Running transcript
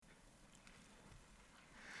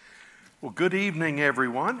Well, good evening,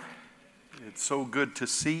 everyone. It's so good to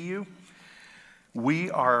see you.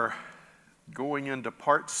 We are going into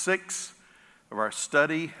part 6 of our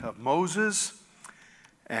study of Moses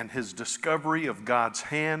and his discovery of God's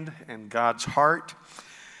hand and God's heart.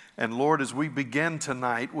 And Lord, as we begin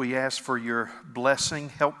tonight, we ask for your blessing.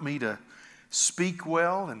 Help me to speak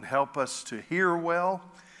well and help us to hear well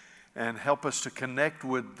and help us to connect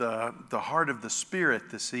with the heart of the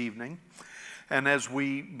Spirit this evening. And as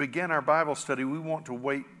we begin our Bible study, we want to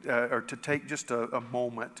wait or to take just a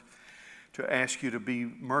moment to ask you to be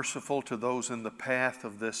merciful to those in the path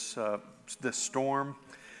of this storm.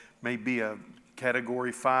 Maybe a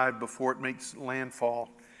Category 5 before it makes landfall.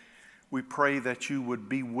 We pray that you would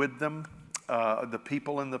be with them, the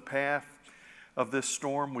people in the path of this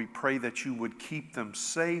storm. We pray that you would keep them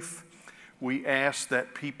safe. We ask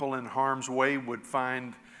that people in harm's way would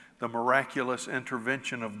find the miraculous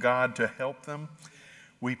intervention of God to help them.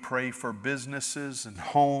 We pray for businesses and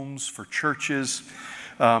homes, for churches.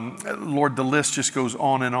 Lord, the list just goes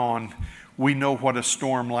on and on. We know what a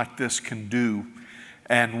storm like this can do,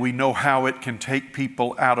 and we know how it can take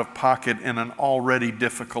people out of pocket in an already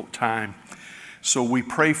difficult time. So we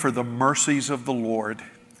pray for the mercies of the Lord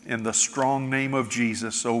in the strong name of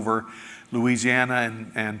Jesus over Louisiana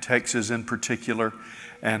and Texas in particular,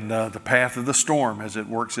 and the path of the storm as it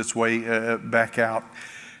works its way back out.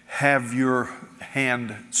 Have your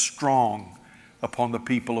hand strong upon the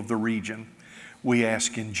people of the region. We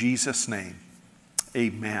ask in Jesus' name.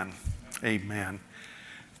 Amen. Amen.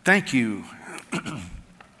 Thank you.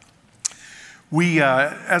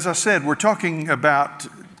 As I said, we're talking about,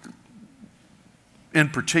 in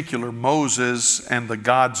particular, Moses and the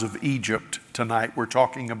gods of Egypt tonight. We're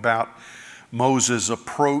talking about Moses'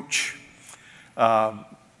 approach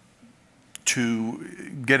to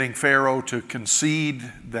getting Pharaoh to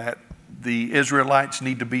concede that the Israelites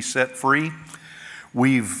need to be set free.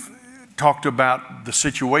 We've talked about the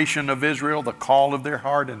situation of Israel, the call of their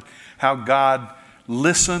heart, and how God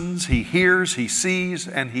listens, He hears, He sees,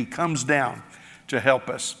 and He comes down to help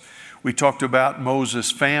us. We talked about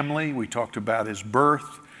Moses' family. We talked about his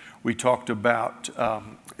birth. We talked about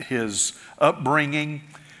his upbringing.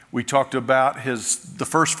 We talked about the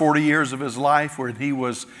first 40 years of his life where he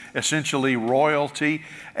was essentially royalty.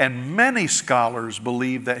 And many scholars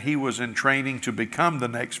believe that he was in training to become the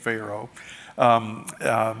next Pharaoh. It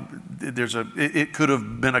could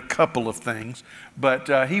have been a couple of things,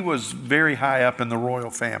 but he was very high up in the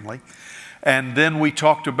royal family. And then we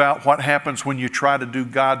talked about what happens when you try to do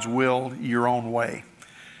God's will your own way.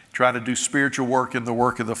 Try to do spiritual work in the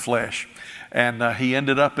work of the flesh. And he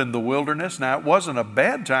ended up in the wilderness. Now, it wasn't a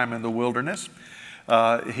bad time in the wilderness.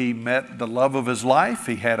 He met the love of his life.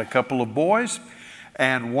 He had a couple of boys.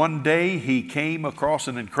 And one day he came across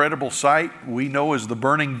an incredible sight we know as the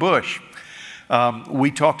burning bush.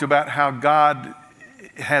 We talked about how God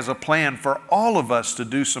has a plan for all of us to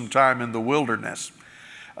do some time in the wilderness.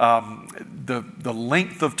 The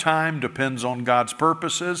length of time depends on God's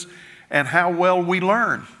purposes and how well we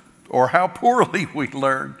learn or how poorly we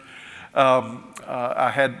learn.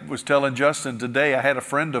 I was telling Justin today, I had a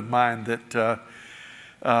friend of mine that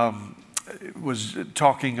was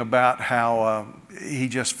talking about how he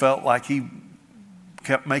just felt like he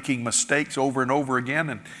kept making mistakes over and over again.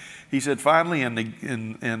 And he said finally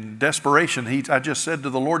in desperation, I just said to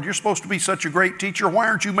the Lord, "You're supposed to be such a great teacher. Why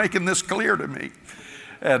aren't you making this clear to me?"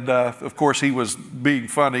 And of course he was being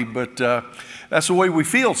funny, but that's the way we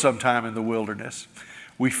feel sometime in the wilderness.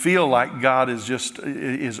 We feel like God is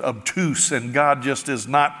obtuse and God just is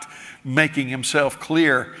not making himself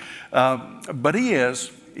clear. But he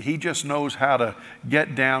is. He just knows how to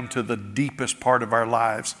get down to the deepest part of our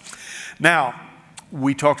lives. Now,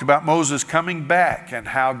 we talked about Moses coming back and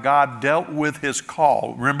how God dealt with his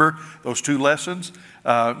call. Remember those two lessons?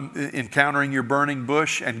 Encountering your burning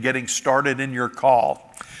bush and getting started in your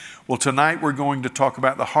call. Well, tonight we're going to talk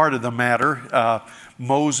about the heart of the matter,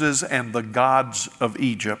 Moses and the gods of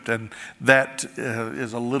Egypt. And that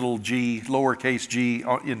is a little g, lowercase g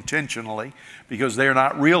intentionally, because they're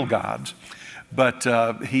not real gods. But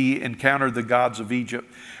he encountered the gods of Egypt.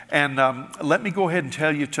 And let me go ahead and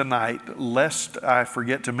tell you tonight, lest I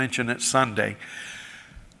forget to mention it Sunday,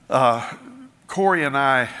 Corey and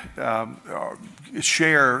I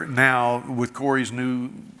share now with Corey's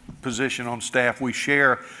new position on staff. We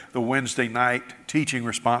share the Wednesday night teaching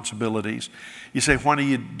responsibilities. You say, "Why do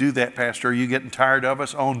you do that, Pastor? Are you getting tired of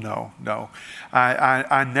us?" Oh, no.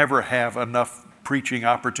 I never have enough preaching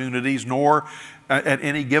opportunities, nor at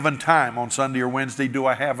any given time on Sunday or Wednesday do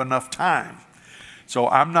I have enough time. So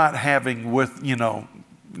I'm not having with,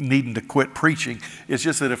 needing to quit preaching. It's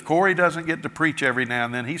just that if Corey doesn't get to preach every now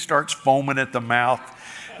and then, he starts foaming at the mouth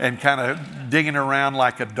and kind of digging around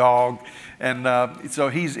like a dog. And so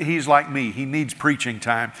he's like me. He needs preaching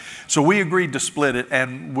time. So we agreed to split it.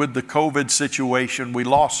 And with the COVID situation, we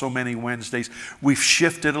lost so many Wednesdays. We've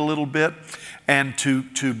shifted a little bit. And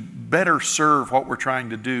to better serve what we're trying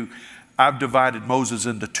to do, I've divided Moses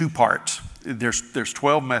into 2 parts. There's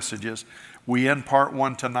 12 messages. We end part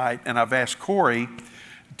 1 tonight. And I've asked Corey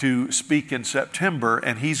to speak in September.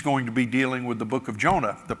 And he's going to be dealing with the book of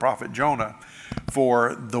Jonah, the prophet Jonah,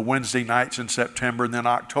 for the Wednesday nights in September. And then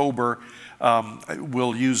October,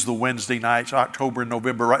 we'll use the Wednesday nights, October and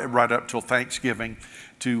November, right up till Thanksgiving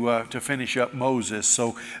to finish up Moses.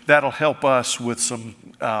 So that'll help us with some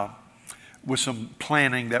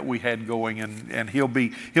planning that we had going, and he'll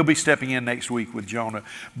be stepping in next week with Jonah.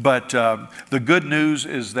 But the good news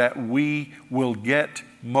is that we will get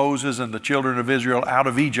Moses and the children of Israel out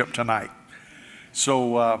of Egypt tonight.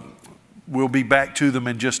 So we'll be back to them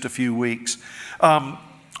in just a few weeks.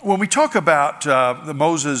 When we talk about the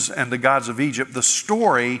Moses and the gods of Egypt, the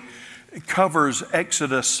story covers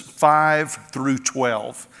Exodus 5 through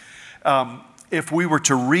 12. If we were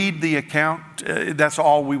to read the account, that's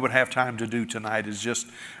all we would have time to do tonight, is just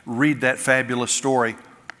read that fabulous story.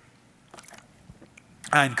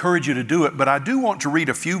 I encourage you to do it, but I do want to read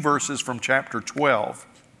a few verses from chapter 12.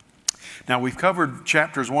 Now, we've covered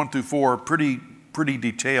chapters 1 through 4 pretty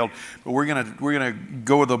detailed, but we're gonna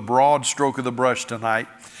go with a broad stroke of the brush tonight,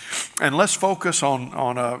 and let's focus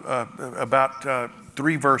on about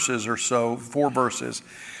 3 verses or so, 4 verses.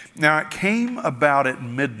 Now, it came about at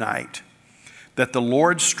midnight that the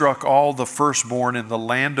Lord struck all the firstborn in the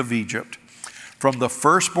land of Egypt, from the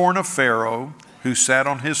firstborn of Pharaoh, who sat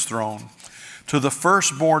on his throne, to the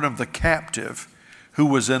firstborn of the captive who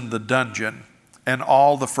was in the dungeon, and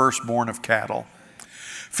all the firstborn of cattle.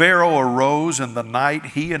 Pharaoh arose in the night,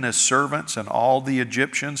 he and his servants and all the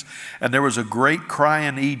Egyptians, and there was a great cry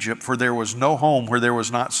in Egypt, for there was no home where there was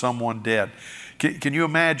not someone dead. Can you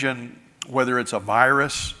imagine, whether it's a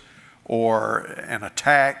virus or an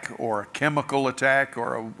attack or a chemical attack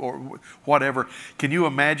or whatever, can you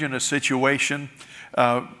imagine a situation?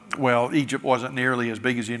 Well, Egypt wasn't nearly as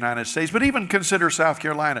big as the United States, but even consider South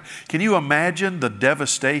Carolina. Can you imagine the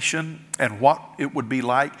devastation and what it would be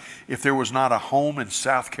like if there was not a home in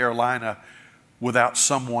South Carolina without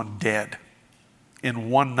someone dead in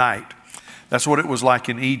one night? That's what it was like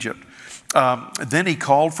in Egypt. Then he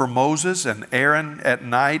called for Moses and Aaron at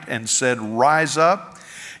night and said, "Rise up,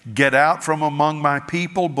 get out from among my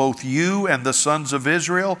people, both you and the sons of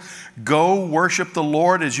Israel. Go worship the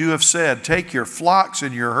Lord as you have said. Take your flocks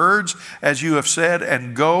and your herds as you have said,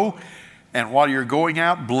 and go. And while you're going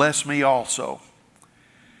out, bless me also."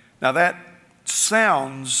 Now that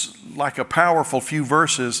sounds like a powerful few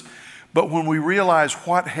verses, but when we realize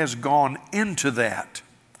what has gone into that,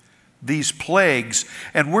 these plagues,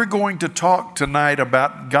 and we're going to talk tonight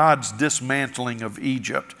about God's dismantling of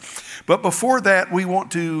Egypt. But before that, we want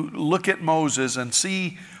to look at Moses and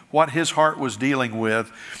see what his heart was dealing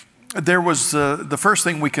with. There was the first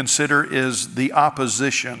thing we consider is the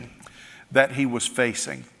opposition that he was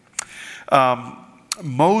facing.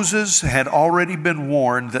 Moses had already been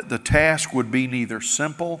warned that the task would be neither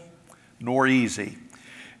simple nor easy.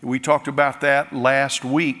 We talked about that last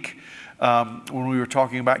week. When we were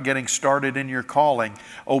talking about getting started in your calling.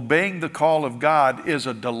 Obeying the call of God is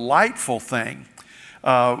a delightful thing.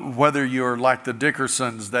 Whether you're like the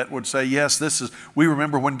Dickersons that would say, yes, we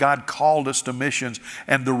remember when God called us to missions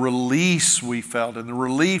and the release we felt and the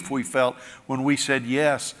relief we felt when we said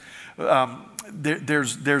yes.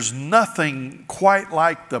 There's nothing quite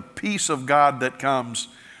like the peace of God that comes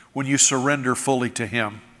when you surrender fully to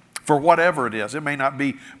Him. For whatever it is. It may not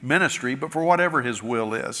be ministry, but for whatever His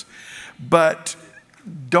will is. But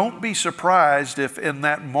don't be surprised if in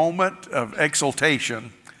that moment of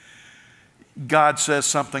exaltation, God says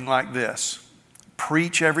something like this: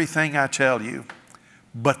 preach everything I tell you,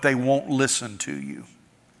 but they won't listen to you.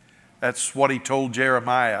 That's what He told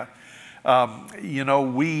Jeremiah.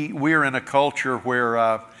 We're in a culture where,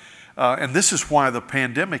 and this is why the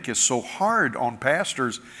pandemic is so hard on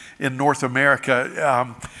pastors in North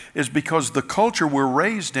America, is because the culture we're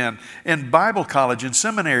raised in Bible college and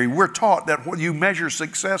seminary, we're taught that you measure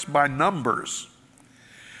success by numbers.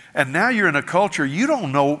 And now you're in a culture, you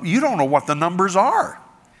don't know what the numbers are.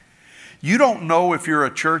 You don't know if you're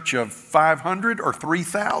a church of 500 or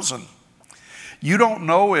 3,000. You don't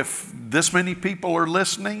know if this many people are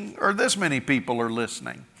listening or this many people are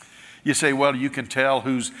listening. You say, well, you can tell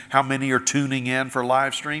how many are tuning in for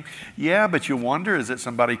live stream. Yeah, but you wonder, is it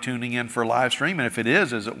somebody tuning in for live stream? And if it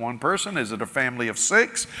is it one person? Is it a family of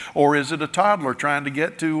 6? Or is it a toddler trying to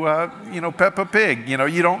get to, Peppa Pig? You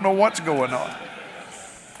don't know what's going on.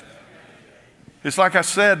 It's like I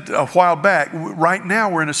said a while back, right now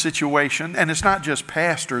we're in a situation, and it's not just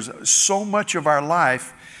pastors. So much of our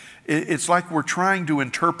life, it's like we're trying to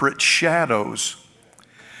interpret shadows.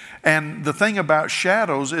 And the thing about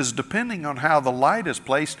shadows is, depending on how the light is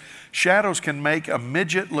placed, shadows can make a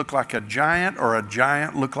midget look like a giant or a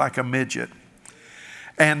giant look like a midget.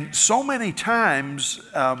 And so many times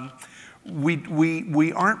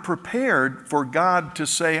we aren't prepared for God to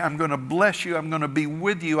say, I'm going to bless you, I'm going to be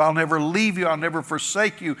with you, I'll never leave you, I'll never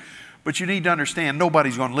forsake you. But you need to understand,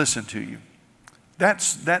 nobody's going to listen to you.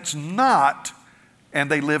 That's not,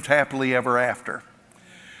 and they lived happily ever after.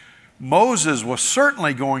 Moses was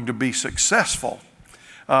certainly going to be successful.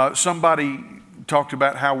 Somebody talked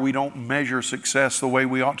about how we don't measure success the way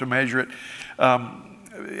we ought to measure it.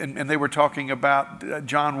 And they were talking about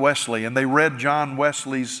John Wesley, and they read John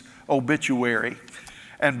Wesley's obituary.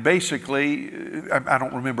 And basically, I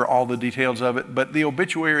don't remember all the details of it, but the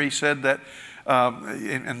obituary said that,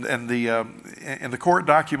 and the court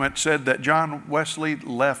document said that John Wesley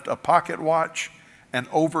left a pocket watch, an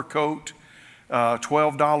overcoat,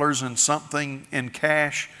 $12 and something in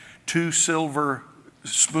cash, 2 silver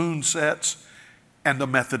spoon sets, and the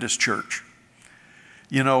Methodist Church.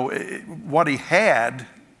 What he had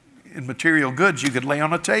in material goods, you could lay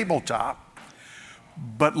on a tabletop.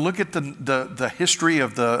 But look at the history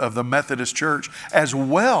of the Methodist Church, as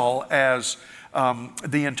well as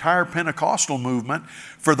the entire Pentecostal movement,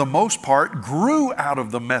 for the most part, grew out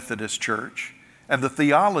of the Methodist Church and the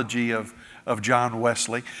theology of John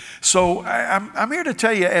Wesley. So I'm here to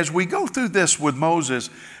tell you, as we go through this with Moses,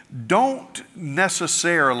 don't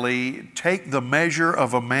necessarily take the measure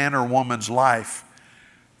of a man or woman's life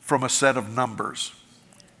from a set of numbers,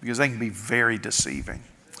 because they can be very deceiving.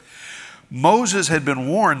 Moses had been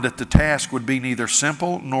warned that the task would be neither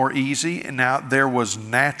simple nor easy. And now there was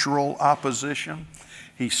natural opposition.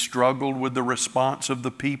 He struggled with the response of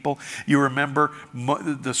the people. You remember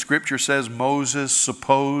the scripture says Moses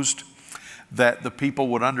supposed that the people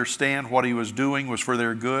would understand what he was doing was for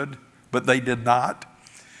their good, but they did not.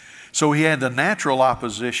 So he had the natural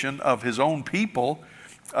opposition of his own people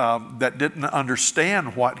that didn't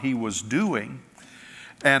understand what he was doing.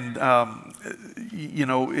 And,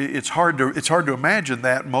 it's hard to imagine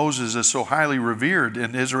that Moses is so highly revered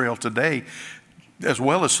in Israel today, as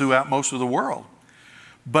well as throughout most of the world.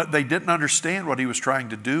 But they didn't understand what he was trying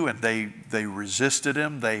to do, and they resisted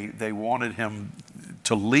him. They wanted him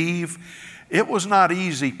to leave. It was not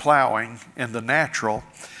easy plowing in the natural,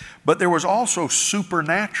 but there was also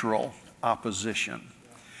supernatural opposition.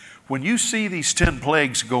 When you see these 10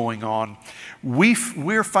 plagues going on,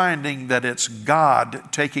 we're finding that it's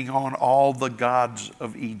God taking on all the gods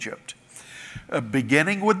of Egypt,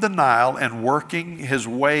 beginning with the Nile and working his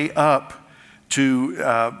way up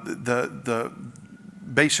to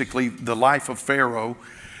basically the life of Pharaoh.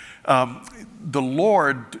 The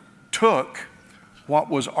Lord took what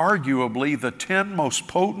was arguably the 10 most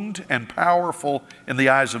potent and powerful in the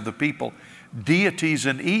eyes of the people deities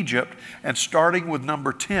in Egypt, and starting with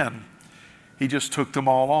number 10, he just took them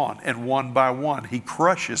all on, and one by one he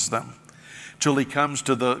crushes them till he comes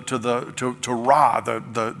to Ra,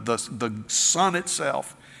 the sun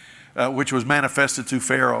itself, which was manifested through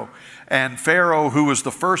Pharaoh. And Pharaoh, who was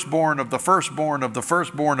the firstborn of the firstborn of the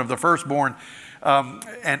firstborn of the firstborn,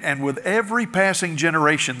 and with every passing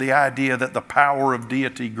generation, the idea that the power of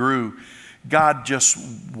deity grew, God just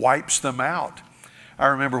wipes them out. I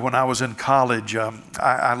remember when I was in college,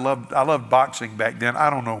 I loved boxing back then. I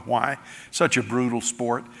don't know why, such a brutal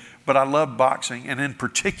sport, but I loved boxing, and in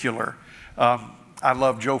particular, I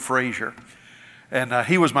loved Joe Frazier. And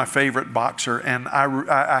he was my favorite boxer, and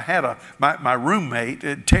I had my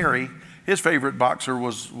roommate, Terry. His favorite boxer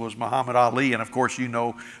was Muhammad Ali, and of course you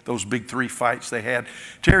know those big 3 fights they had.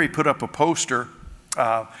 Terry put up a poster,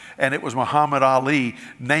 and it was Muhammad Ali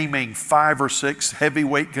naming 5 or 6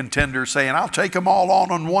 heavyweight contenders, saying, I'll take them all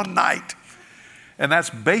on one night. And that's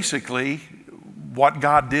basically what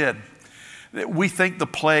God did. We think the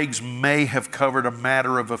plagues may have covered a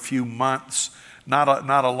matter of a few months, not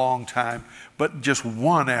a long time, but just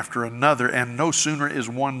one after another. And no sooner is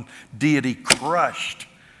one deity crushed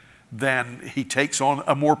than he takes on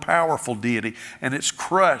a more powerful deity, and it's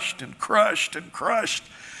crushed and crushed and crushed.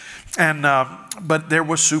 But there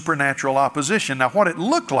was supernatural opposition. Now, what it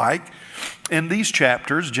looked like in these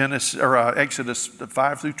chapters, Exodus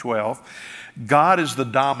 5 through 12, God is the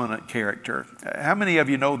dominant character. How many of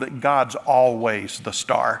you know that God's always the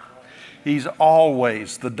star? He's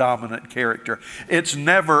always the dominant character. It's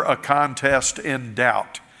never a contest in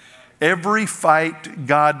doubt. Every fight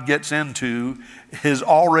God gets into is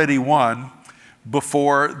already won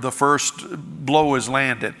before the first blow is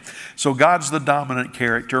landed. So God's the dominant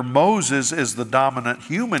character. Moses is the dominant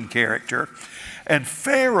human character. And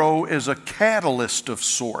Pharaoh is a catalyst of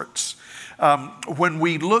sorts. When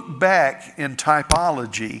we look back in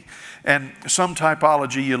typology, and some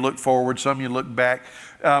typology you look forward, some you look back.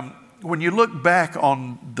 When you look back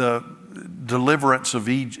on the deliverance of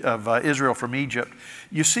Israel from Egypt,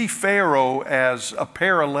 you see Pharaoh as a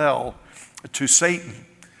parallel to Satan,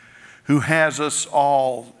 who has us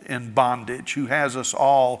all in bondage, who has us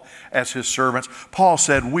all as his servants. Paul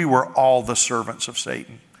said we were all the servants of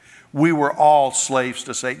Satan. We were all slaves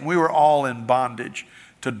to Satan. We were all in bondage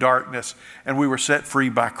to darkness, and we were set free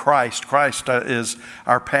by Christ. Christ is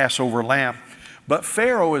our Passover lamb. But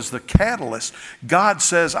Pharaoh is the catalyst. God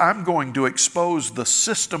says, I'm going to expose the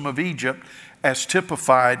system of Egypt as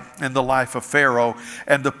typified in the life of Pharaoh.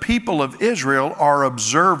 And the people of Israel are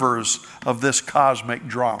observers of this cosmic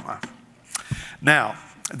drama. Now,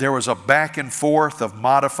 there was a back and forth of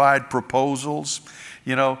modified proposals.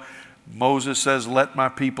 You know, Moses says, let my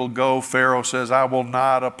people go. Pharaoh says, I will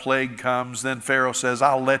not. A plague comes. Then Pharaoh says,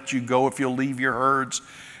 I'll let you go if you'll leave your herds.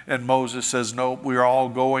 And Moses says, no, we're all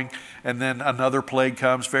going. And then another plague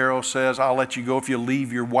comes. Pharaoh says, I'll let you go if you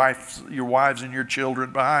leave your wives and your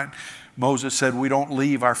children behind. Moses said, we don't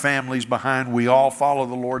leave our families behind. We all follow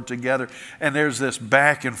the Lord together. And there's this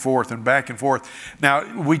back and forth and back and forth.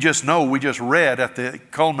 Now, we just read at the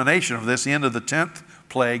culmination of this, the end of the 10th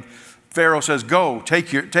plague, Pharaoh says, go,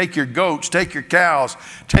 take your goats, take your cows,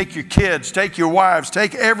 take your kids, take your wives,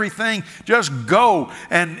 take everything, just go.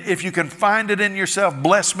 And if you can find it in yourself,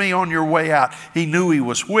 bless me on your way out. He knew he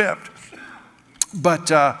was whipped. But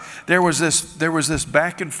there was this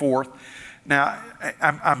back and forth. Now,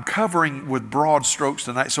 I'm covering with broad strokes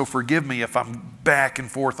tonight, so forgive me if I'm back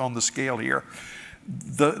and forth on the scale here.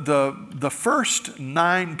 The first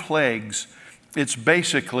 9 plagues, it's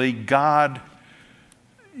basically God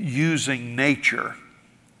using nature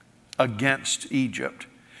against Egypt.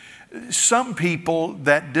 Some people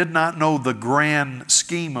that did not know the grand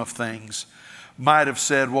scheme of things might have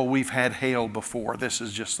said, well, we've had hail before. This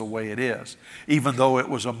is just the way it is. Even though it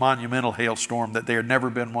was a monumental hailstorm that there had never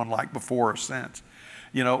been one like before or since.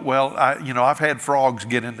 I've had frogs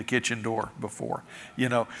get in the kitchen door before,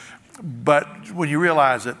 But when you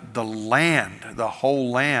realize that the whole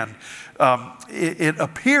land, it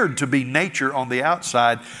appeared to be nature on the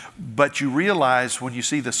outside, but you realize when you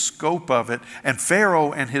see the scope of it, and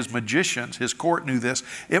Pharaoh and his magicians, his court knew this,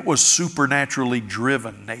 it was supernaturally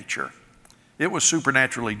driven nature. It was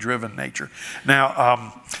supernaturally driven nature.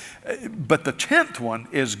 Now, but the 10th one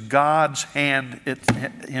is God's hand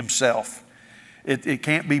himself. It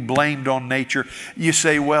can't be blamed on nature. You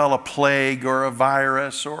say, well, a plague or a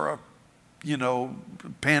virus or a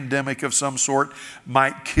pandemic of some sort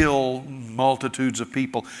might kill multitudes of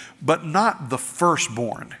people, but not the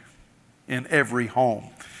firstborn in every home.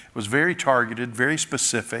 It was very targeted, very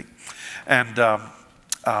specific, and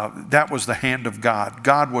that was the hand of God.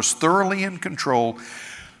 God was thoroughly in control,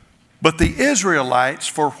 but the Israelites,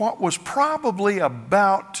 for what was probably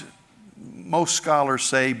about, most scholars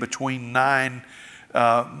say, between 9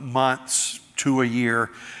 months to a year,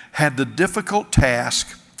 had the difficult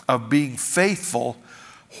task of being faithful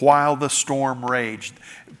while the storm raged.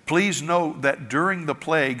 Please note that during the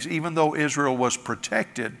plagues, even though Israel was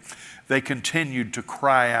protected, they continued to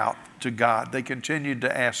cry out to God. They continued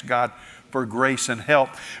to ask God for grace and help,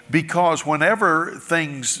 because whenever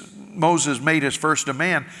Moses made his first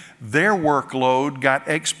demand, their workload got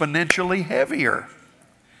exponentially heavier.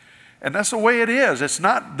 And that's the way it is. It's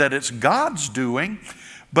not that it's God's doing,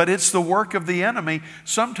 but it's the work of the enemy.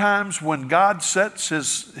 Sometimes when God sets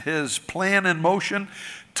his plan in motion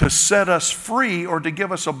to set us free or to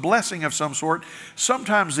give us a blessing of some sort,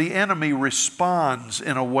 sometimes the enemy responds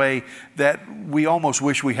in a way that we almost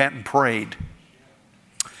wish we hadn't prayed.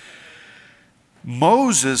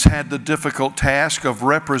 Moses had the difficult task of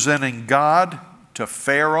representing God to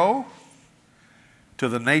Pharaoh, to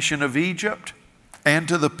the nation of Egypt, and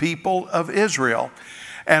to the people of Israel.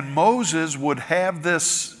 And Moses would have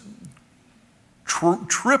this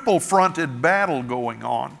triple-fronted battle going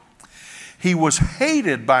on. He was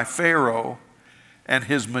hated by Pharaoh and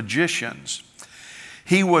his magicians.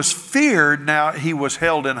 He was feared. Now, he was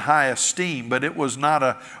held in high esteem, but it was not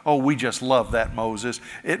a, oh, we just love that Moses.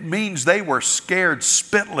 It means they were scared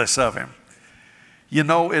spitless of him. You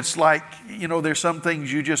know, it's like, you know, there's some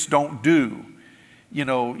things you just don't do. You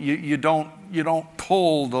know, you don't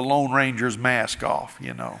pull the Lone Ranger's mask off,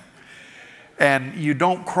 you know. And you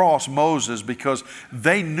don't cross Moses because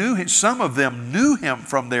they knew him. Some of them knew him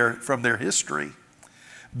from their history.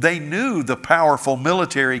 They knew the powerful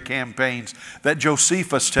military campaigns that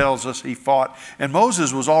Josephus tells us he fought. And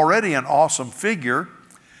Moses was already an awesome figure,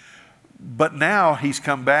 but now he's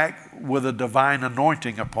come back with a divine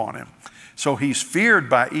anointing upon him. So he's feared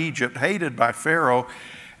by Egypt, hated by Pharaoh,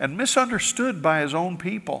 and misunderstood by his own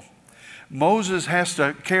people. Moses has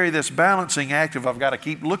to carry this balancing act of, I've got to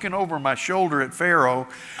keep looking over my shoulder at Pharaoh.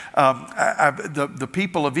 The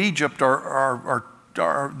people of Egypt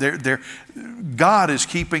God is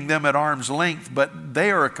keeping them at arm's length, but they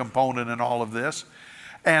are a component in all of this.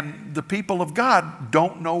 And the people of God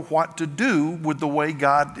don't know what to do with the way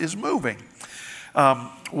God is moving.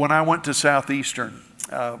 When I went to Southeastern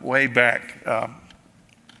way back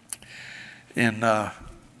in the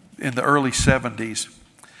early 70s,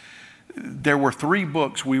 there were 3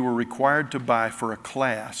 books we were required to buy for a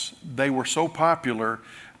class. They were so popular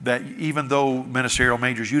that even though ministerial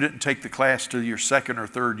majors, you didn't take the class till your 2nd or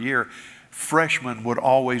 3rd year, freshmen would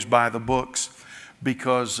always buy the books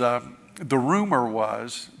because the rumor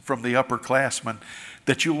was from the upperclassmen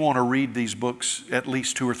that you want to read these books at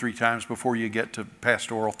least 2 or 3 times before you get to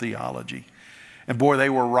pastoral theology. And boy, they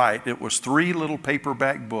were right. It was 3 little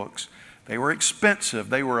paperback books. They were expensive.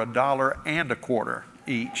 They were $1.25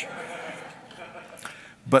 each.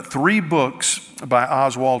 But 3 books by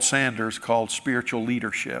Oswald Sanders called Spiritual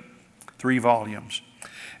Leadership, 3 volumes.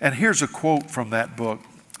 And here's a quote from that book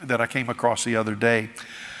that I came across the other day.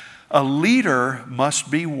 A leader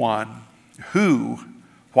must be one who,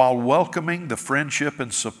 while welcoming the friendship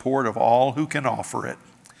and support of all who can offer it,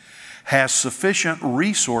 has sufficient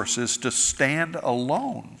resources to stand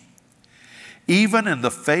alone, even in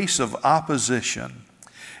the face of opposition,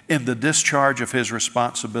 in the discharge of his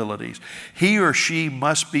responsibilities. He or she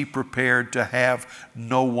must be prepared to have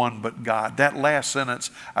no one but God. That last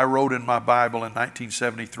sentence I wrote in my Bible in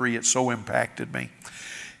 1973, it so impacted me.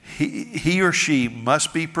 He or she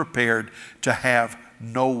must be prepared to have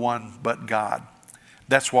no one but God.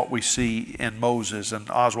 That's what we see in Moses, and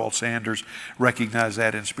Oswald Sanders recognized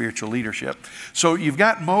that in spiritual leadership. So you've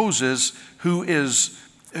got Moses, who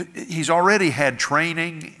he's already had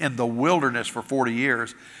training in the wilderness for 40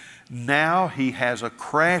 years. Now he has a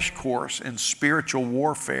crash course in spiritual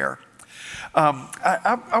warfare.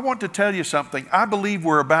 I want to tell you something. I believe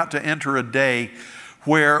we're about to enter a day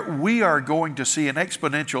where we are going to see an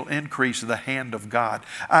exponential increase of the hand of God.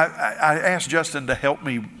 I asked Justin to help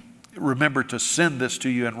me remember to send this to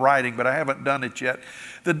you in writing, but I haven't done it yet.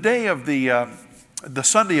 The day of the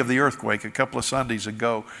Sunday of the earthquake, a couple of Sundays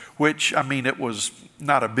ago, which, I mean, it was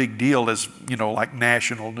not a big deal as, you know, like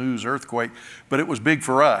national news earthquake, but it was big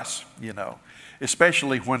for us, you know,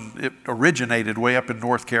 especially when it originated way up in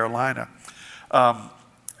North Carolina.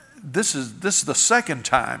 This is the 2nd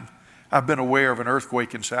time I've been aware of an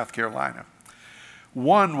earthquake in South Carolina.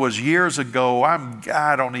 One was years ago.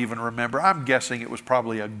 I don't even remember. I'm guessing it was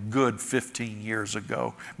probably a good 15 years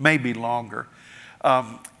ago, maybe longer.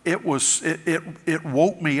 It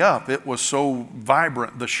woke me up. It was so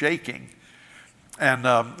vibrant, the shaking. And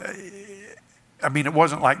I mean, it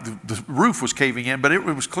wasn't like the roof was caving in, but it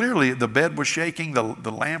was clearly the bed was shaking,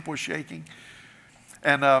 the lamp was shaking.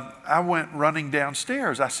 And I went running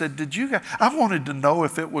downstairs. I said, I wanted to know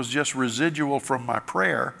if it was just residual from my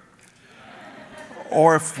prayer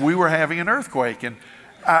or if we were having an earthquake. And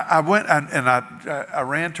I went and I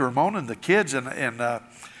ran to Ramona and the kids and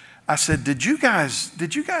I said, did you guys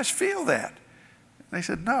feel that? They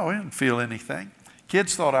said, no, we didn't feel anything.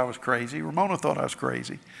 Kids thought I was crazy. Ramona thought I was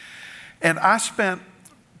crazy. And I spent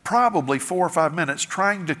probably 4 or 5 minutes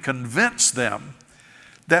trying to convince them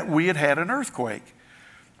that we had had an earthquake.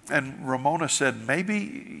 And Ramona said,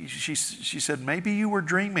 maybe, she said, maybe you were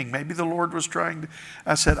dreaming. Maybe the Lord was trying to.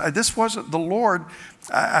 I said, this wasn't the Lord.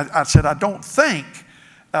 I said, I don't think.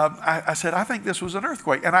 I said, I think this was an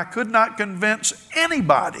earthquake. And I could not convince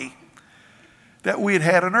anybody that we had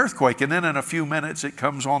had an earthquake. And then in a few minutes, it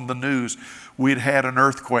comes on the news, we had had an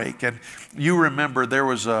earthquake. And you remember there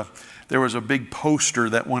was a big poster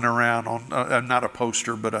that went around on, not a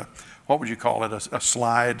poster, but what would you call it, a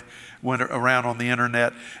slide went around on the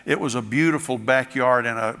internet. It was a beautiful backyard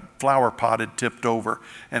and a flower pot had tipped over.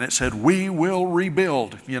 And it said, we will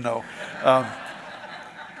rebuild, you know.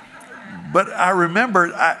 But I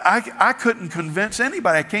remember I couldn't convince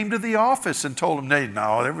anybody. I came to the office and told them,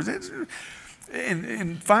 no, there was.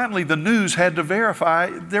 And finally, the news had to verify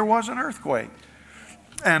there was an earthquake.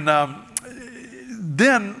 And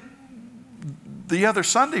then the other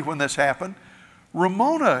Sunday when this happened,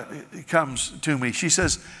 Ramona comes to me. She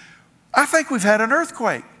says, I think we've had an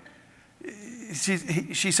earthquake.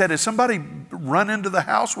 She said, has somebody run into the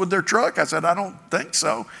house with their truck? I said, I don't think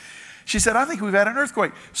so. She said, I think we've had an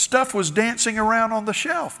earthquake. Stuff was dancing around on the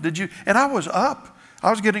shelf. Did you? And I was up. I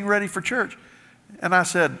was getting ready for church. And I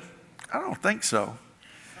said, I don't think so.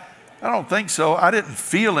 I don't think so. I didn't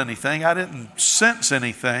feel anything. I didn't sense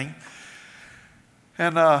anything.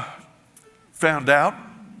 And found out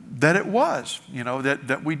that it was,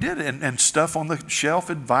 that we did. And stuff on the shelf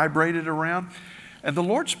had vibrated around. And the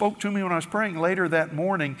Lord spoke to me when I was praying later that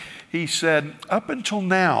morning. He said, up until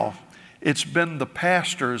now, it's been the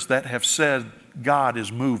pastors that have said God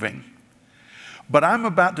is moving. But I'm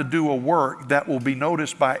about to do a work that will be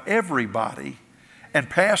noticed by everybody, and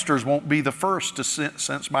pastors won't be the first to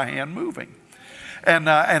sense my hand moving. And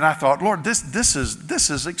I thought, Lord, this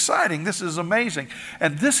is exciting. This is amazing.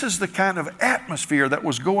 And this is the kind of atmosphere that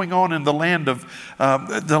was going on in the land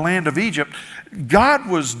of Egypt. God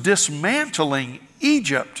was dismantling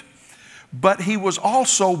Egypt, but he was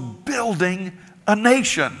also building a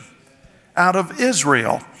nation out of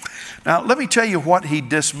Israel. Now, let me tell you what he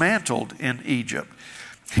dismantled in Egypt.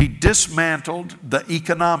 He dismantled the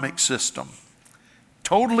economic system.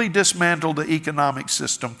 Totally dismantled the economic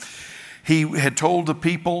system. He had told the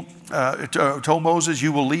people, told Moses,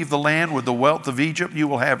 you will leave the land with the wealth of Egypt. You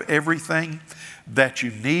will have everything that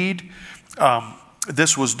you need.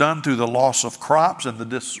 This was done through the loss of crops and the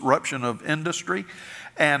disruption of industry.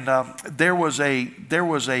 And there was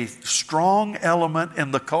a strong element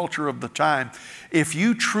in the culture of the time. If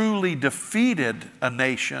you truly defeated a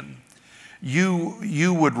nation,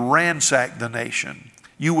 you would ransack the nation.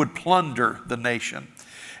 You would plunder the nation.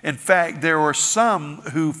 In fact, there were some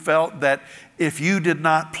who felt that if you did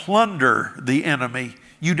not plunder the enemy,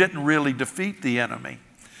 you didn't really defeat the enemy.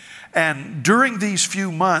 And during these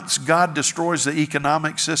few months, God destroys the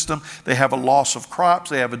economic system. They have a loss of crops.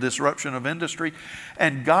 They have a disruption of industry.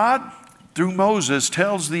 And God, through Moses,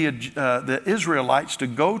 tells the Israelites to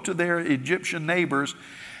go to their Egyptian neighbors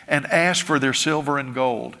and ask for their silver and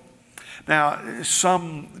gold. Now,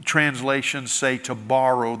 some translations say to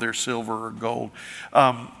borrow their silver or gold.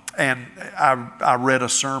 And I read a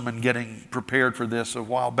sermon getting prepared for this a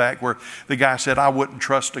while back where the guy said, I wouldn't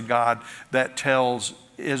trust a God that tells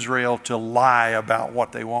Israel to lie about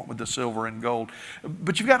what they want with the silver and gold.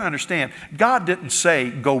 But you've got to understand, God didn't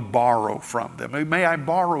say, go borrow from them. May I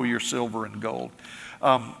borrow your silver and gold?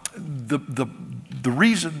 The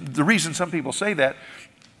reason some people say that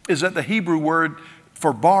is that the Hebrew word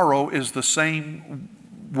for borrow is the same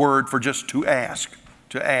word for just to ask.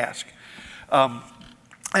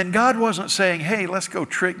 And God wasn't saying, hey, let's go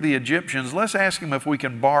trick the Egyptians. Let's ask them if we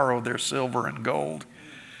can borrow their silver and gold.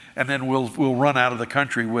 And then we'll run out of the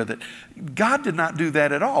country with it. God did not do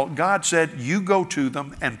that at all. God said, you go to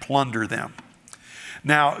them and plunder them.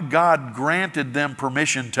 Now, God granted them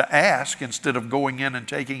permission to ask instead of going in and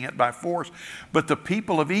taking it by force. But the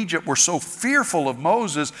people of Egypt were so fearful of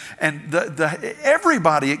Moses, and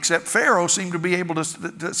everybody except Pharaoh seemed to be able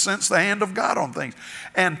to sense the hand of God on things.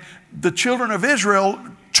 And the children of Israel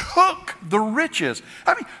took the riches.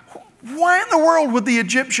 I mean, why in the world would the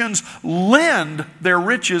Egyptians lend their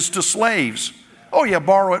riches to slaves? Oh yeah,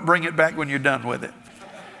 borrow it, bring it back when you're done with it.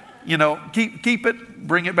 Keep it,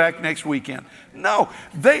 bring it back next weekend. No,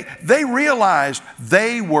 they realized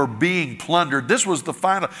they were being plundered. This was the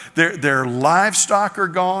final. Their livestock are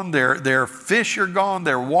gone. Their fish are gone.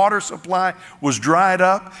 Their water supply was dried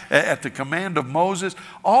up at the command of Moses.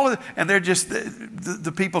 All of it, and they're just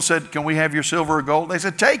the people said, "Can we have your silver or gold?" They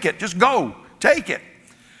said, "Take it. Just go. Take it."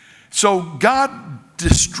 So God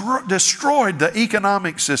destroyed the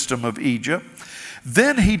economic system of Egypt.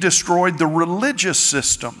 Then he destroyed the religious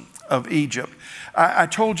system of Egypt. I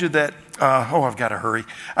told you that, I've got to hurry.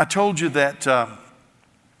 I told you that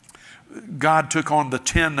God took on the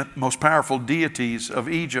 10 most powerful deities of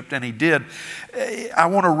Egypt, and he did. I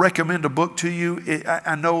want to recommend a book to you.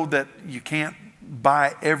 I know that you can't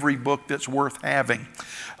buy every book that's worth having.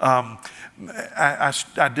 I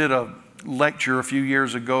did a lecture a few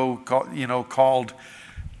years ago called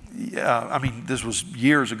this was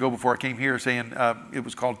years ago before I came here, saying it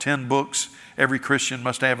was called 10 books every Christian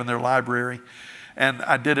must have in their library. And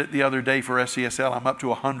I did it the other day for SCSL. I'm up to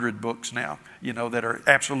 100 books now, that are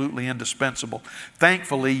absolutely indispensable.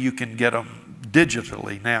 Thankfully, you can get them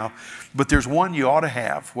digitally now. But there's one you ought to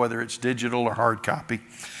have, whether it's digital or hard copy.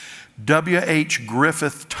 W.H.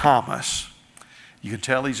 Griffith Thomas. You can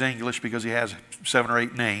tell he's English because he has 7 or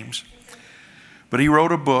 8 names. But he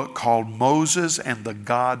wrote a book called Moses and the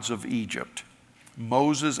Gods of Egypt.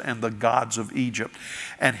 Moses and the Gods of Egypt.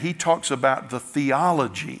 And he talks about the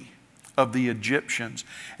theology of the Egyptians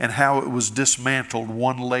and how it was dismantled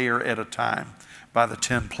one layer at a time by the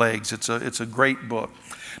 10 plagues. It's a great book.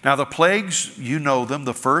 Now the plagues, you know them.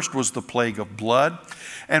 The first was the plague of blood.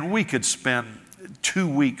 And we could spend 2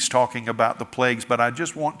 weeks talking about the plagues, but I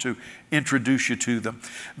just want to introduce you to them.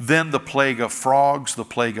 Then the plague of frogs, the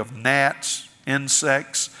plague of gnats,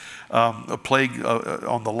 insects, a plague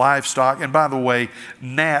on the livestock. And by the way,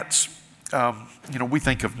 gnats, we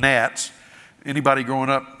think of gnats. Anybody growing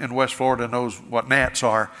up in West Florida knows what gnats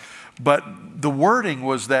are. But the wording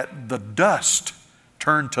was that the dust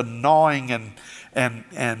turned to gnawing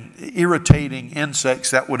and irritating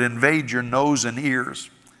insects that would invade your nose and ears.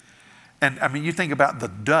 And I mean, you think about the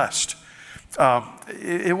dust.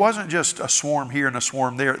 It wasn't just a swarm here and a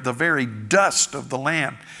swarm there. The very dust of the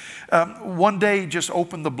land. One day, just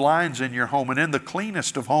open the blinds in your home, and in the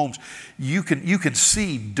cleanest of homes, you can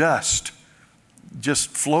see dust just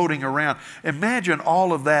floating around. Imagine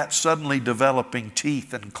all of that suddenly developing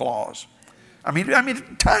teeth and claws. I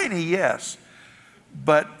mean, tiny, yes.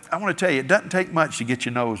 But I want to tell you, it doesn't take much to get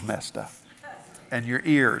your nose messed up and your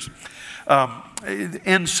ears.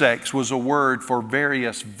 Insects was a word for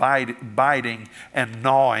various biting and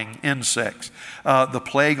gnawing insects. The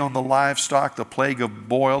plague on the livestock, the plague of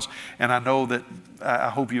boils. And I know that, I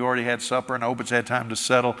hope you already had supper, and I hope it's had time to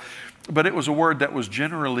settle. But it was a word that was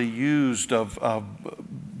generally used of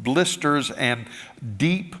blisters and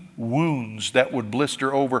deep wounds that would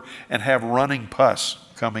blister over and have running pus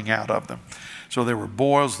coming out of them. So there were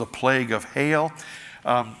boils, the plague of hail.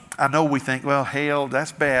 I know we think, well, hail,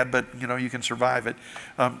 that's bad, but you can survive it.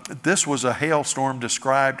 This was a hailstorm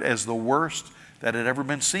described as the worst that had ever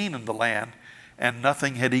been seen in the land, and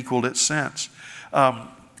nothing had equaled it since.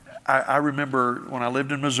 I remember when I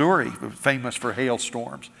lived in Missouri, famous for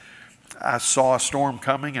hailstorms. I saw a storm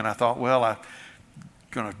coming, and I thought, well, I'm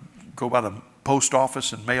going to go by the post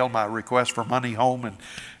office and mail my request for money home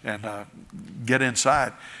and get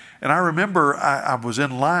inside. And I remember I was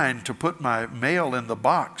in line to put my mail in the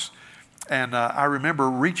box. And I remember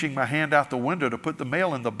reaching my hand out the window to put the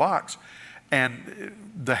mail in the box. And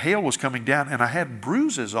the hail was coming down, and I had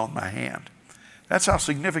bruises on my hand. That's how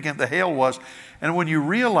significant the hail was. And when you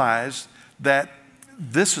realize that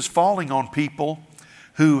this is falling on people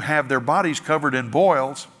who have their bodies covered in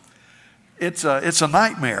boils, it's a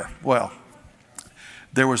nightmare. Well,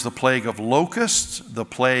 there was the plague of locusts, the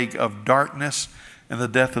plague of darkness, and the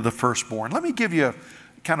death of the firstborn. Let me give you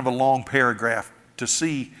kind of a long paragraph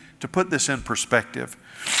to put this in perspective.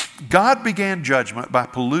 God began judgment by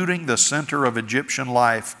polluting the center of Egyptian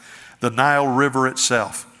life, the Nile River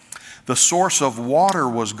itself. The source of water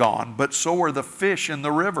was gone, but so were the fish in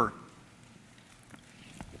the river.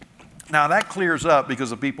 Now that clears up because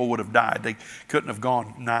the people would have died. They couldn't have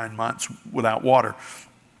gone 9 months without water.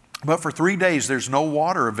 But for 3 days, there's no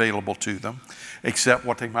water available to them except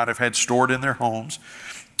what they might have had stored in their homes.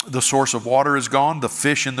 The source of water is gone. The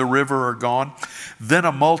fish in the river are gone. Then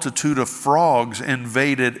a multitude of frogs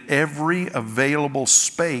invaded every available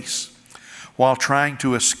space while trying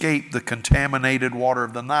to escape the contaminated water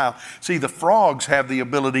of the Nile. See, the frogs have the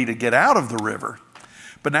ability to get out of the river,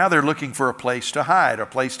 but now they're looking for a place to hide, a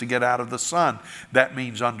place to get out of the sun. That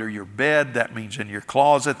means under your bed. That means in your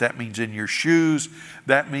closet. That means in your shoes.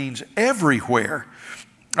 That means everywhere.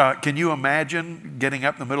 Can you imagine getting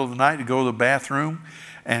up in the middle of the night to go to the bathroom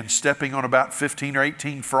and stepping on about 15 or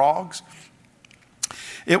 18 frogs?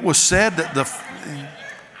 It was said that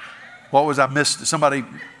I missed somebody.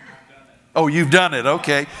 Oh, you've done it.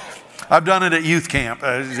 Okay. I've done it at youth camp.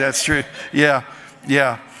 That's true. Yeah.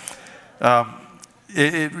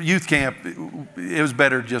 Youth camp, it was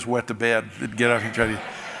better to just wet the bed than get up and try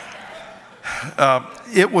to.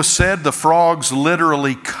 It was said the frogs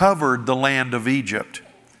literally covered the land of Egypt.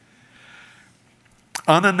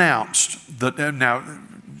 Unannounced. Now,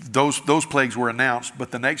 those plagues were announced,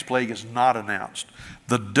 but the next plague is not announced.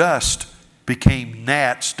 The dust became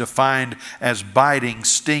gnats, defined as biting,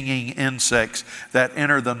 stinging insects that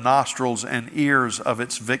enter the nostrils and ears of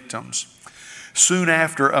its victims. Soon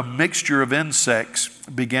after, a mixture of insects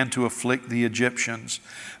began to afflict the Egyptians.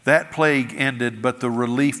 That plague ended, but the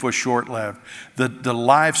relief was short-lived. The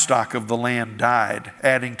livestock of the land died.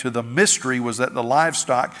 Adding to the mystery was that the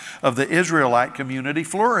livestock of the Israelite community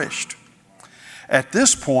flourished. At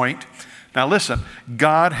this point, now listen,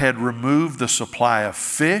 God had removed the supply of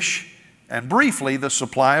fish and briefly the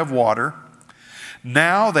supply of water.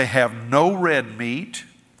 Now they have no red meat.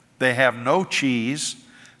 they have no cheese,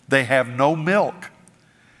 they have no milk.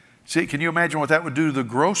 See, can you imagine what that would do to the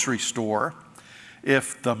grocery store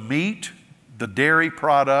if the meat, the dairy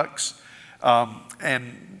products,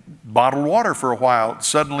 and bottled water for a while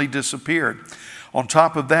suddenly disappeared? On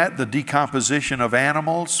top of that, the decomposition of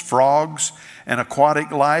animals, frogs, and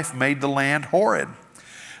aquatic life made the land horrid.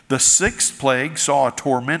 The sixth plague saw a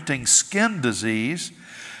tormenting skin disease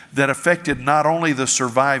that affected not only the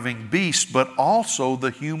surviving beast, but also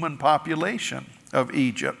the human population of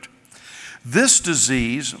Egypt. This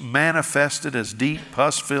disease manifested as deep,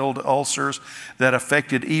 pus-filled ulcers that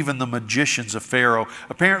affected even the magicians of Pharaoh.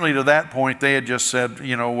 Apparently, to that point, they had just said,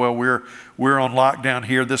 well, we're on lockdown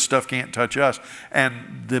here. This stuff can't touch us.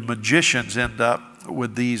 And the magicians end up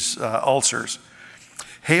with these ulcers.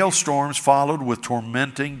 Hailstorms followed with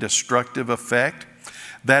tormenting, destructive effect.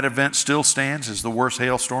 That event still stands as the worst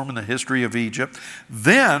hailstorm in the history of Egypt.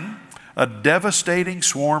 Then, a devastating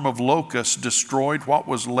swarm of locusts destroyed what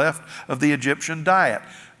was left of the Egyptian diet.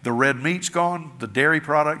 The red meat's gone, the dairy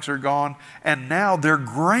products are gone, and now their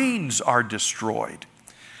grains are destroyed.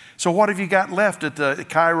 So what have you got left at the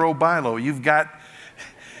Cairo Bilo? You've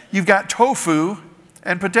got tofu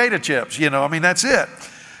and potato chips. That's it.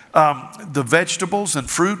 The vegetables and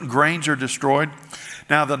fruit and grains are destroyed.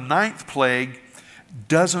 Now the ninth plague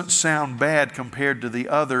doesn't sound bad compared to the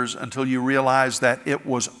others until you realize that it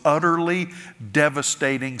was utterly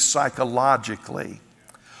devastating psychologically.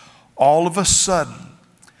 All of a sudden,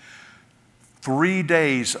 3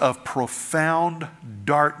 days of profound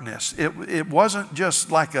darkness. It wasn't just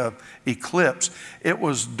like an eclipse. It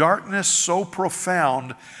was darkness so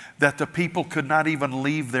profound that the people could not even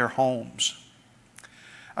leave their homes.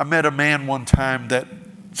 I met a man one time that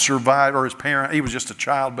survived, or his parent, he was just a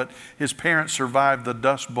child, but his parents survived the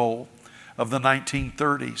Dust Bowl of the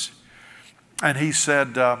 1930s. And he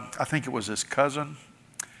said, I think it was his cousin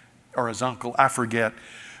or his uncle, I forget,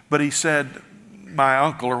 but he said, my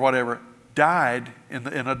uncle or whatever died in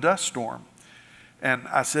a dust storm. And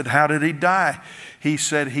I said, how did he die? He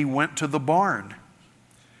said he went to the barn.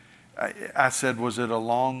 I said, was it a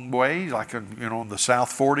long way, like on the South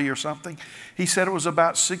 40 or something? He said it was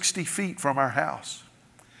about 60 feet from our house.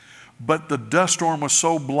 But the dust storm was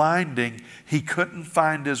so blinding, he couldn't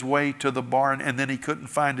find his way to the barn, and then he couldn't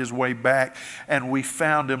find his way back. And we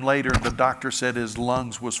found him later, and the doctor said his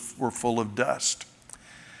lungs were full of dust.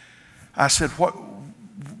 I said,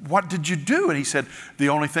 what did you do? And he said, the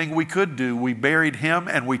only thing we could do, we buried him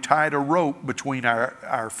and we tied a rope between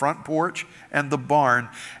our front porch and the barn.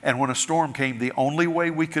 And when a storm came, the only way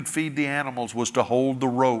we could feed the animals was to hold the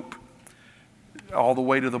rope all the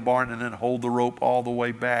way to the barn and then hold the rope all the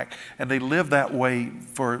way back. And they lived that way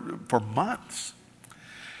for months.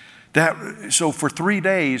 So for 3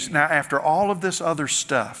 days, now after all of this other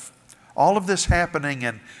stuff, all of this happening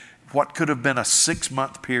in what could have been a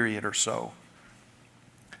 6-month period or so,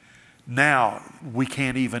 now we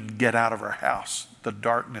can't even get out of our house. The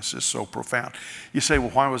darkness is so profound. You say, well,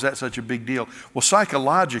 why was that such a big deal? Well,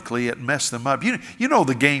 psychologically, it messed them up. You know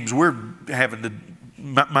the games we're having to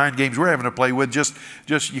mind games we're having to play with, just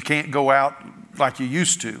you can't go out like you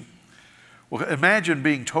used to. Well, imagine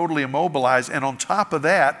being totally immobilized, and on top of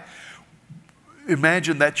that,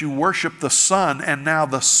 imagine that you worship the sun, and now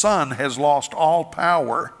the sun has lost all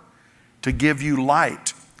power to give you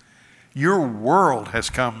light. Your world has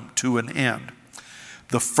come to an end.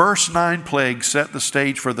 The first 9 plagues set the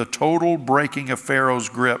stage for the total breaking of Pharaoh's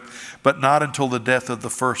grip, but not until the death of the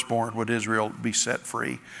firstborn would Israel be set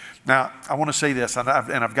free. Now, I want to say this, and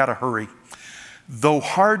I've got to hurry. Though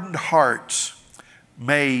hardened hearts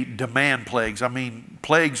may demand plagues,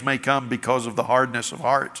 plagues may come because of the hardness of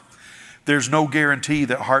hearts, there's no guarantee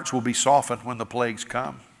that hearts will be softened when the plagues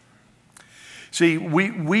come. See,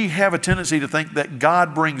 we have a tendency to think that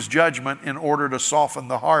God brings judgment in order to soften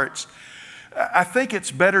the hearts. I think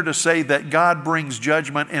it's better to say that God brings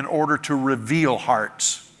judgment in order to reveal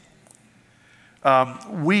hearts.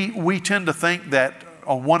 We tend to think that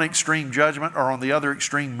on one extreme judgment or on the other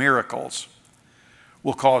extreme miracles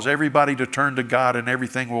will cause everybody to turn to God and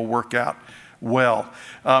everything will work out well.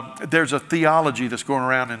 There's a theology that's going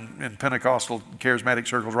around in Pentecostal charismatic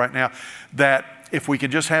circles right now that if we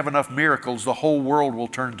can just have enough miracles, the whole world will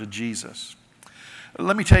turn to Jesus.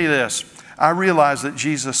 Let me tell you this. I realize that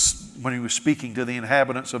Jesus, when he was speaking to the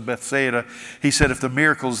inhabitants of Bethsaida, he said if the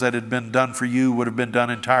miracles that had been done for you would have been done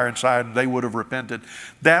in Tyre and Sidon, they would have repented.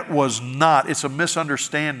 That was not, it's a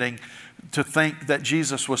misunderstanding to think that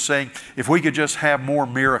Jesus was saying, if we could just have more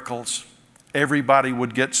miracles, everybody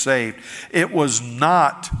would get saved. It was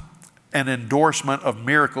not an endorsement of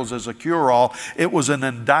miracles as a cure-all. It was an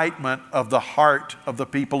indictment of the heart of the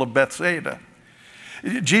people of Bethsaida.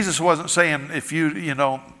 Jesus wasn't saying if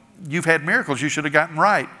you've had miracles, you should have gotten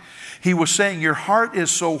right. He was saying your heart is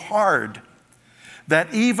so hard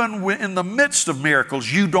that even in the midst of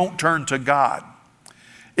miracles, you don't turn to God.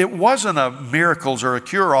 It wasn't a miracles or a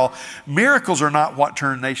cure-all. Miracles are not what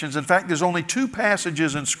turn nations. In fact, there's only 2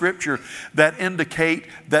 passages in Scripture that indicate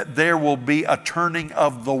that there will be a turning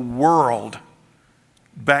of the world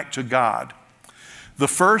back to God. The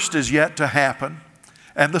first is yet to happen,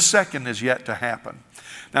 and the second is yet to happen.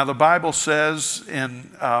 Now, the Bible says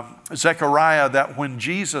in Zechariah that when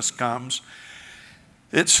Jesus comes,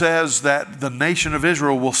 it says that the nation of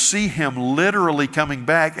Israel will see him literally coming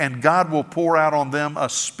back, and God will pour out on them a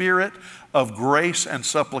spirit of grace and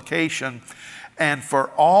supplication. And for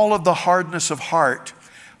all of the hardness of heart,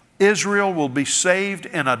 Israel will be saved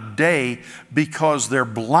in a day because their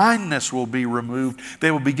blindness will be removed.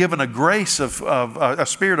 They will be given a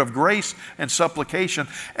spirit of grace and supplication,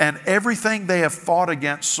 and everything they have fought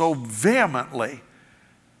against so vehemently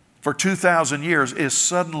for 2,000 years is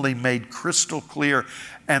suddenly made crystal clear,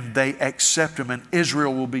 and they accept him, and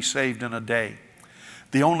Israel will be saved in a day.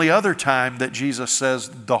 The only other time that Jesus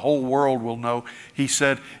says the whole world will know, he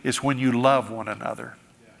said, is when you love one another.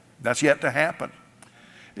 That's yet to happen.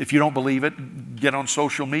 If you don't believe it, get on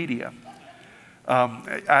social media.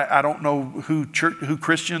 I don't know who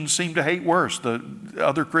Christians seem to hate worse, the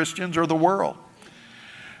other Christians or the world.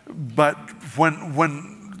 But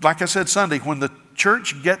when, like I said Sunday, when the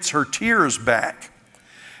church gets her tears back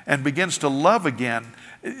and begins to love again,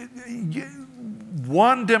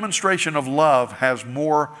 one demonstration of love has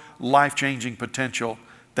more life-changing potential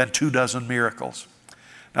than 24 miracles.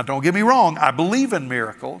 Now, don't get me wrong. I believe in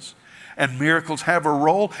miracles, and miracles have a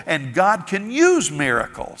role, and God can use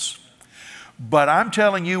miracles. But I'm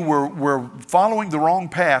telling you, we're following the wrong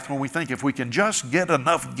path when we think if we can just get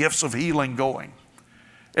enough gifts of healing going,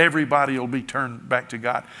 everybody will be turned back to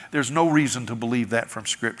God. There's no reason to believe that from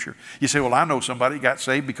Scripture. You say, well, I know somebody got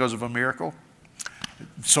saved because of a miracle.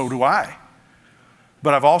 So do I.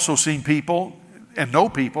 But I've also seen people and know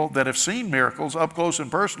people that have seen miracles up close and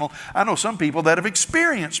personal. I know some people that have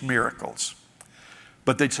experienced miracles,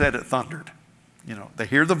 but they said it thundered. They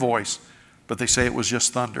hear the voice, but they say it was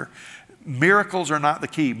just thunder. Miracles are not the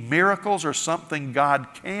key. Miracles are something God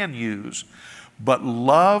can use, but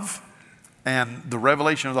love and the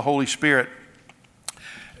revelation of the Holy Spirit,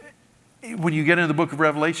 when you get into the book of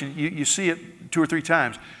Revelation, you see it 2 or 3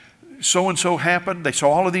 times. So-and-so happened. They saw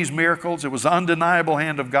all of these miracles. It was the undeniable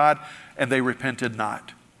hand of God, and they repented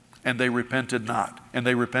not. And they repented not. And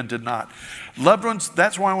they repented not. Loved ones,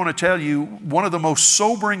 that's why I want to tell you, one of the most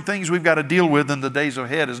sobering things we've got to deal with in the days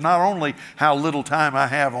ahead is not only how little time I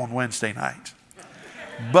have on Wednesday nights.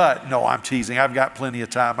 But, no, I'm teasing. I've got plenty of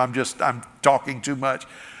time. I'm talking too much.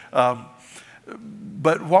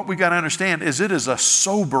 But what we've got to understand is it is a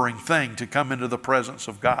sobering thing to come into the presence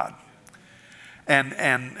of God. And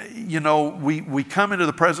we come into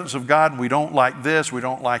the presence of God and we don't like this, we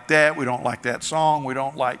don't like that, we don't like that song, we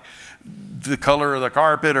don't like the color of the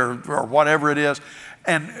carpet or whatever it is.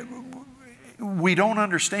 And we don't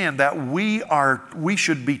understand that we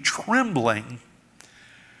should be trembling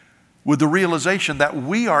with the realization that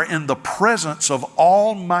we are in the presence of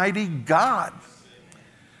Almighty God.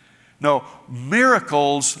 No,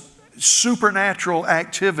 miracles, supernatural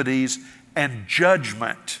activities, and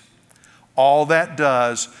judgment. All that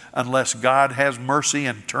does, unless God has mercy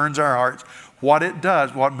and turns our hearts, what it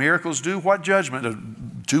does, what miracles do, what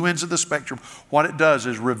judgment, 2 ends of the spectrum, what it does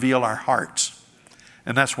is reveal our hearts.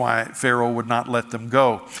 And that's why Pharaoh would not let them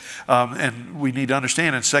go. And we need to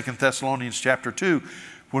understand in 2 Thessalonians chapter 2,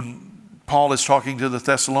 when Paul is talking to the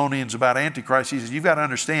Thessalonians about Antichrist, he says, you've got to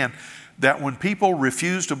understand that when people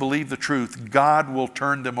refuse to believe the truth, God will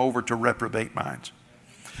turn them over to reprobate minds.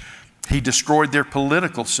 He destroyed their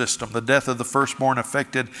political system. The death of the firstborn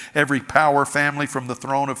affected every power family from the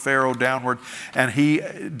throne of Pharaoh downward, and he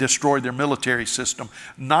destroyed their military system,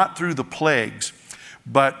 not through the plagues,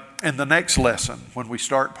 but in the next lesson, when we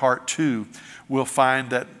start part 2, we'll find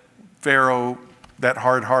that Pharaoh, that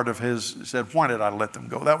hard heart of his, said, why did I let them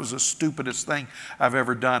go? That was the stupidest thing I've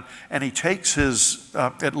ever done. And he takes his,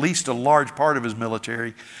 at least a large part of his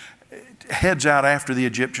military, heads out after the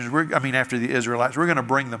Egyptians, after the Israelites. We're going to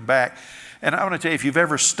bring them back. And I want to tell you, if you've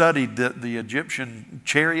ever studied the Egyptian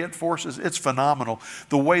chariot forces, it's phenomenal.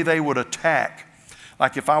 The way they would attack,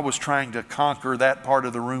 like if I was trying to conquer that part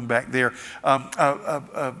of the room back there,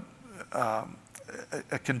 a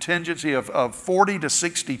contingency of 40 to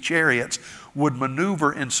 60 chariots would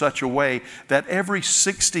maneuver in such a way that every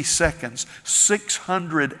 60 seconds,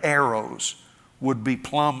 600 arrows would be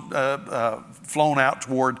flown out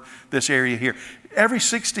toward this area here. Every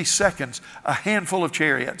 60 seconds, a handful of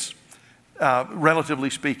chariots, relatively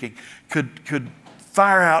speaking, could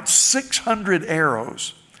fire out 600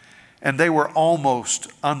 arrows, and they were almost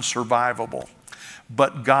unsurvivable.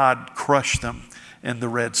 But God crushed them in the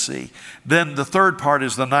Red Sea. Then the third part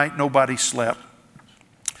is the night nobody slept.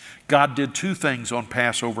 God did two things on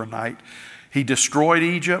Passover night. He destroyed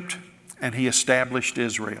Egypt and he established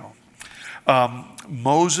Israel.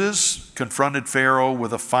 Moses confronted Pharaoh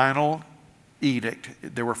with a final edict.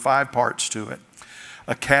 There were 5 parts to it.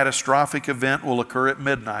 A catastrophic event will occur at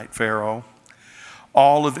midnight, Pharaoh.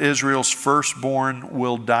 All of Israel's firstborn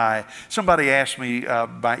will die. Somebody asked me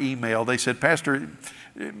by email, they said, Pastor,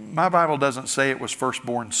 my Bible doesn't say it was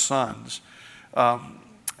firstborn sons.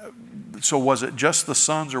 So was it just the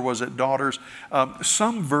sons or was it daughters?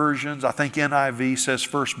 Some versions, I think NIV says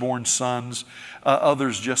firstborn sons.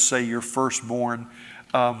 Others just say your firstborn.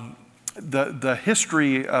 The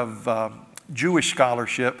history of Jewish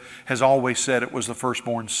scholarship has always said it was the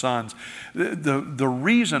firstborn sons. The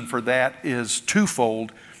reason for that is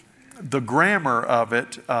twofold. The grammar of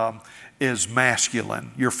it is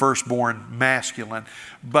masculine, your firstborn masculine.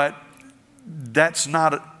 But that's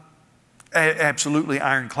not absolutely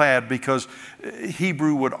ironclad, because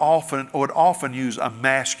Hebrew would often use a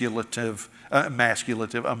masculine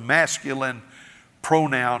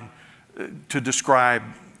pronoun to describe,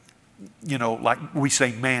 like we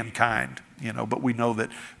say mankind, but we know that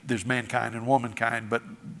there's mankind and womankind, but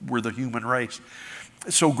we're the human race.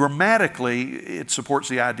 So grammatically, it supports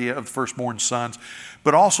the idea of firstborn sons.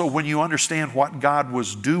 But also when you understand what God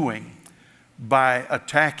was doing by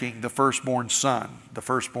attacking the firstborn son, the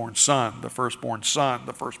firstborn son, the firstborn son,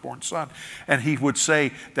 the firstborn son. And he would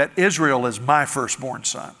say that Israel is my firstborn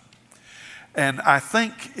son. And I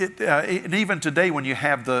think, and even today when you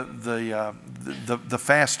have the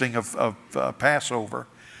fasting of Passover,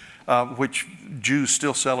 which Jews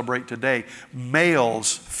still celebrate today,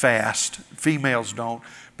 males fast, females don't,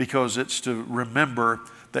 because it's to remember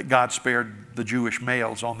that God spared the Jewish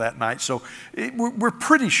males on that night. So we're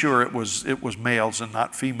pretty sure it was males and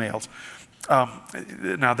not females.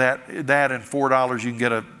 Now that and $4 you can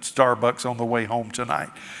get a Starbucks on the way home tonight.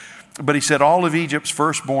 But he said all of Egypt's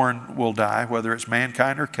firstborn will die, whether it's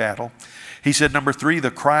mankind or cattle. He said, number 3,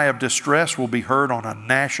 the cry of distress will be heard on a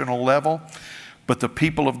national level, but the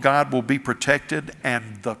people of God will be protected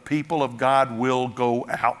and the people of God will go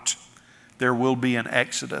out. There will be an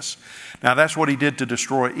exodus. Now that's what he did to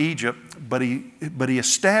destroy Egypt, but he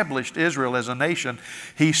established Israel as a nation.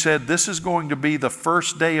 He said, this is going to be the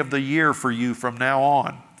first day of the year for you from now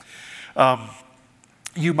on.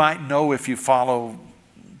 You might know, if you follow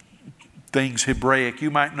things Hebraic, you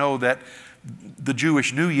might know that the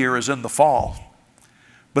Jewish New Year is in the fall,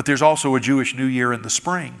 but there's also a Jewish New Year in the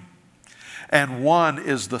spring. And one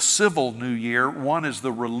is the civil New Year, one is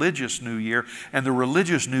the religious New Year, and the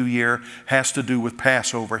religious New Year has to do with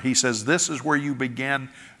Passover. He says this is where you begin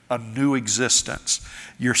a new existence.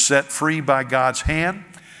 You're set free by God's hand.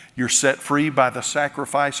 You're set free by the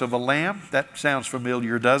sacrifice of a lamb. That sounds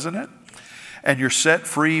familiar, doesn't it? And you're set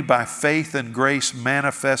free by faith and grace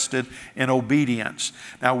manifested in obedience.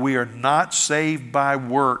 Now, we are not saved by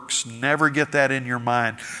works. Never get that in your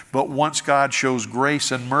mind. But once God shows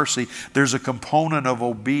grace and mercy, there's a component of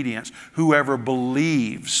obedience. Whoever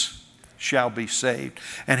believes shall be saved.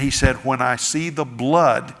 And he said, when I see the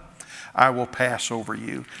blood, I will pass over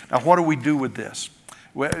you. Now, what do we do with this?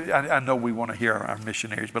 Well, I know we want to hear our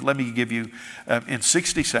missionaries, but let me give you, in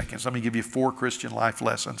 60 seconds, let me give you 4 Christian life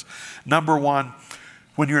lessons. Number 1,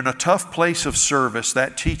 when you're in a tough place of service,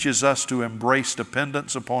 that teaches us to embrace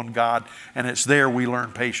dependence upon God, and it's there we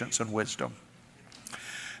learn patience and wisdom.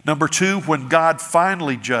 Number 2, when God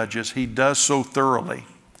finally judges, he does so thoroughly.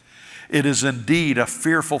 It is indeed a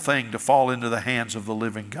fearful thing to fall into the hands of the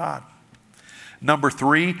living God. Number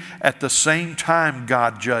 3, at the same time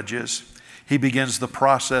God judges, he begins the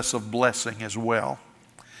process of blessing as well.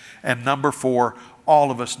 And number 4,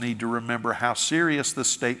 all of us need to remember how serious this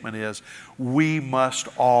statement is. We must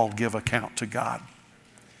all give account to God.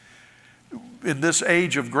 In this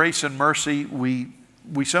age of grace and mercy, we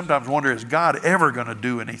sometimes wonder, is God ever going to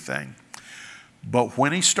do anything? But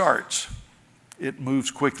when he starts, it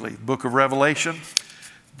moves quickly. Book of Revelation.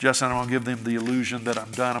 Justin, I'm going to give them the illusion that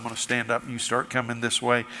I'm done. I'm going to stand up and you start coming this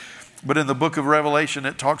way. But in the book of Revelation,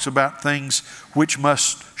 it talks about things which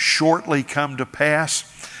must shortly come to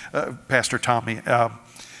pass. Pastor Tommy,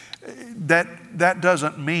 that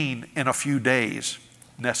doesn't mean in a few days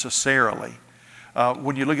necessarily.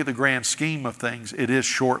 When you look at the grand scheme of things, it is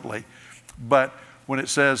shortly. But when it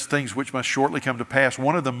says things which must shortly come to pass,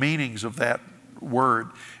 one of the meanings of that word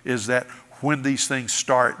is that when these things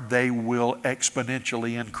start, they will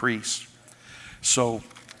exponentially increase. So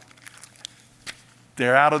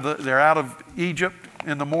they're out of Egypt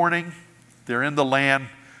in the morning. They're in the land.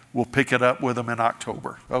 We'll pick it up with them in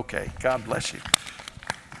October. Okay, God bless you.